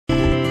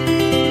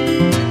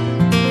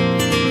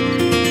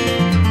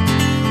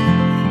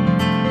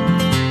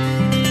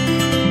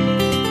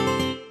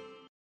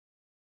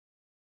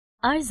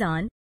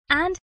Arzan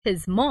and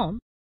his mom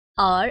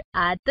are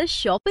at the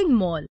shopping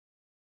mall.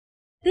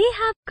 They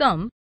have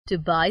come to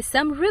buy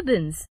some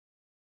ribbons.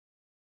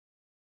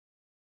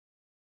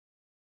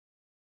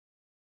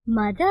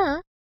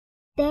 Mother,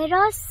 there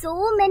are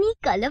so many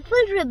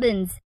colorful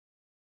ribbons.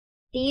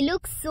 They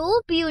look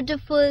so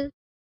beautiful.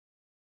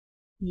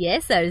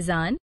 Yes,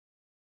 Arzan.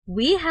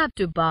 We have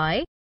to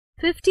buy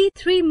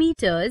 53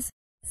 meters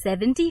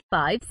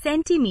 75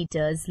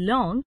 centimeters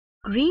long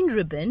green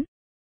ribbon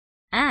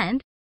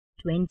and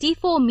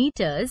 24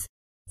 meters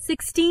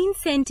 16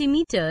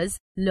 centimeters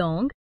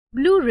long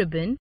blue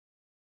ribbon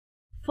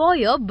for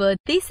your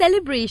birthday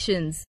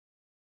celebrations.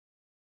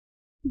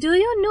 Do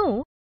you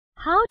know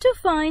how to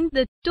find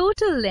the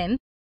total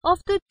length of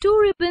the two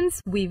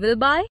ribbons we will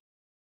buy?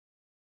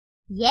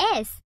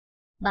 Yes,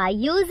 by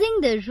using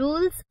the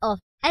rules of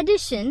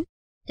addition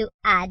to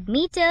add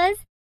meters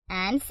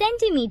and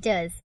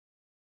centimeters.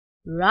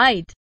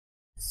 Right.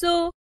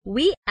 So,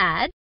 we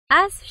add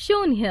as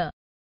shown here.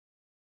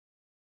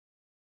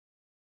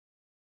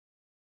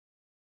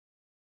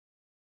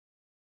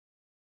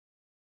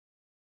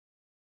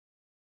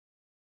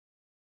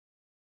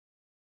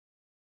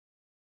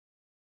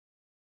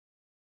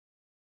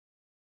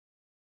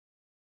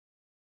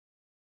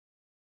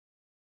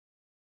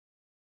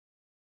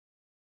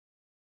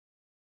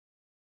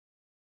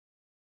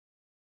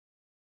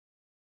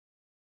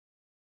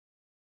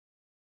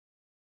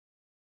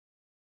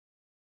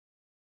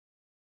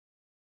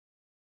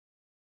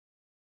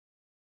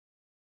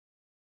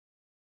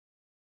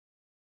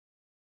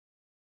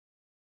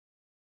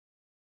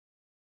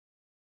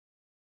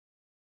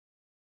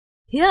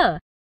 Here,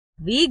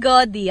 we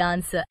got the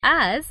answer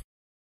as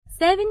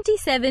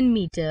 77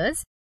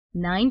 meters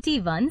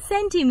 91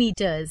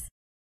 centimeters.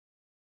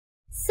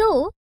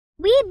 So,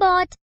 we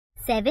bought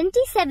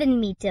 77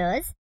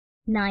 meters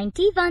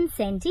 91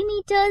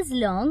 centimeters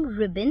long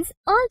ribbons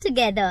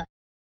altogether.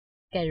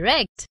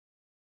 Correct.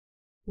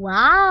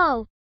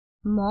 Wow!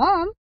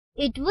 Mom,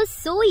 it was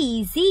so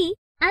easy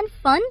and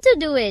fun to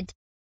do it.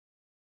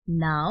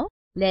 Now,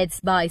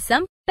 let's buy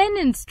some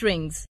pennant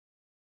strings.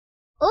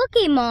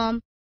 Okay,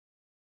 Mom.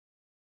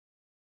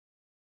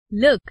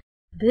 Look,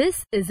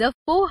 this is a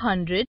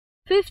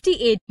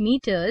 458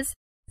 meters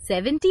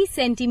 70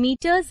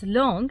 centimeters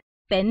long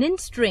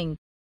pennant string.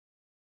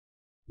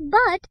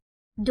 But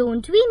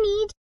don't we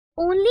need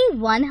only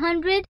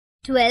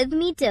 112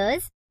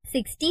 meters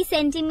 60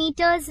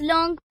 centimeters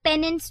long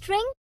pennant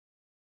string?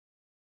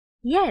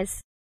 Yes.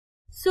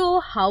 So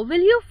how will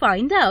you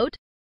find out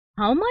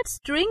how much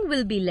string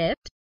will be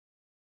left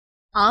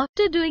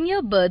after doing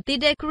your birthday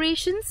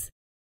decorations?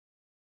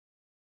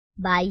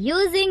 By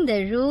using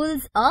the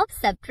rules of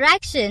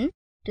subtraction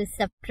to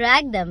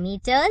subtract the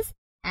meters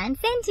and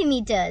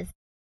centimeters.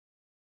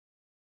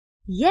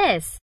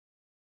 Yes.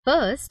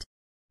 First,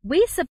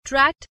 we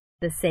subtract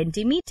the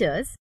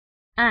centimeters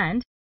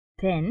and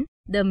then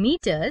the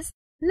meters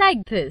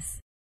like this.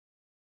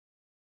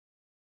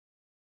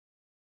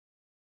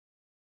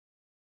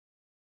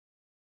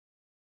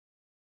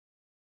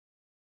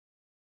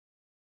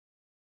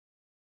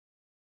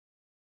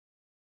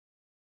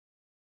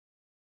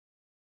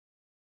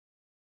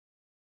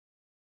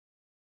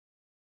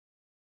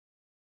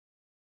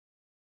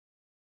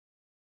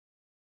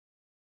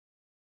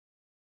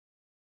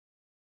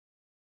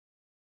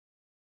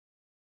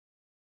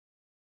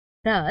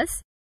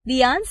 Thus,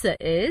 the answer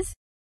is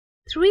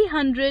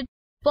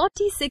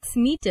 346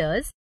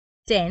 meters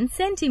 10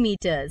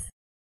 centimeters.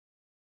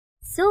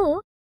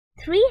 So,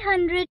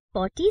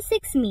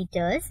 346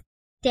 meters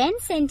 10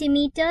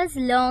 centimeters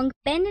long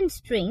pennant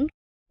string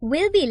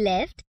will be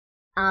left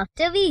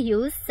after we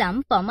use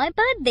some for my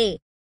birthday.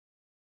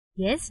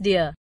 Yes,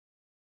 dear.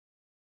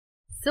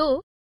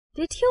 So,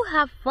 did you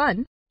have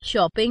fun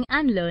shopping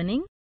and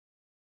learning?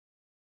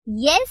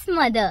 Yes,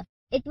 Mother.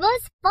 It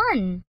was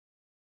fun.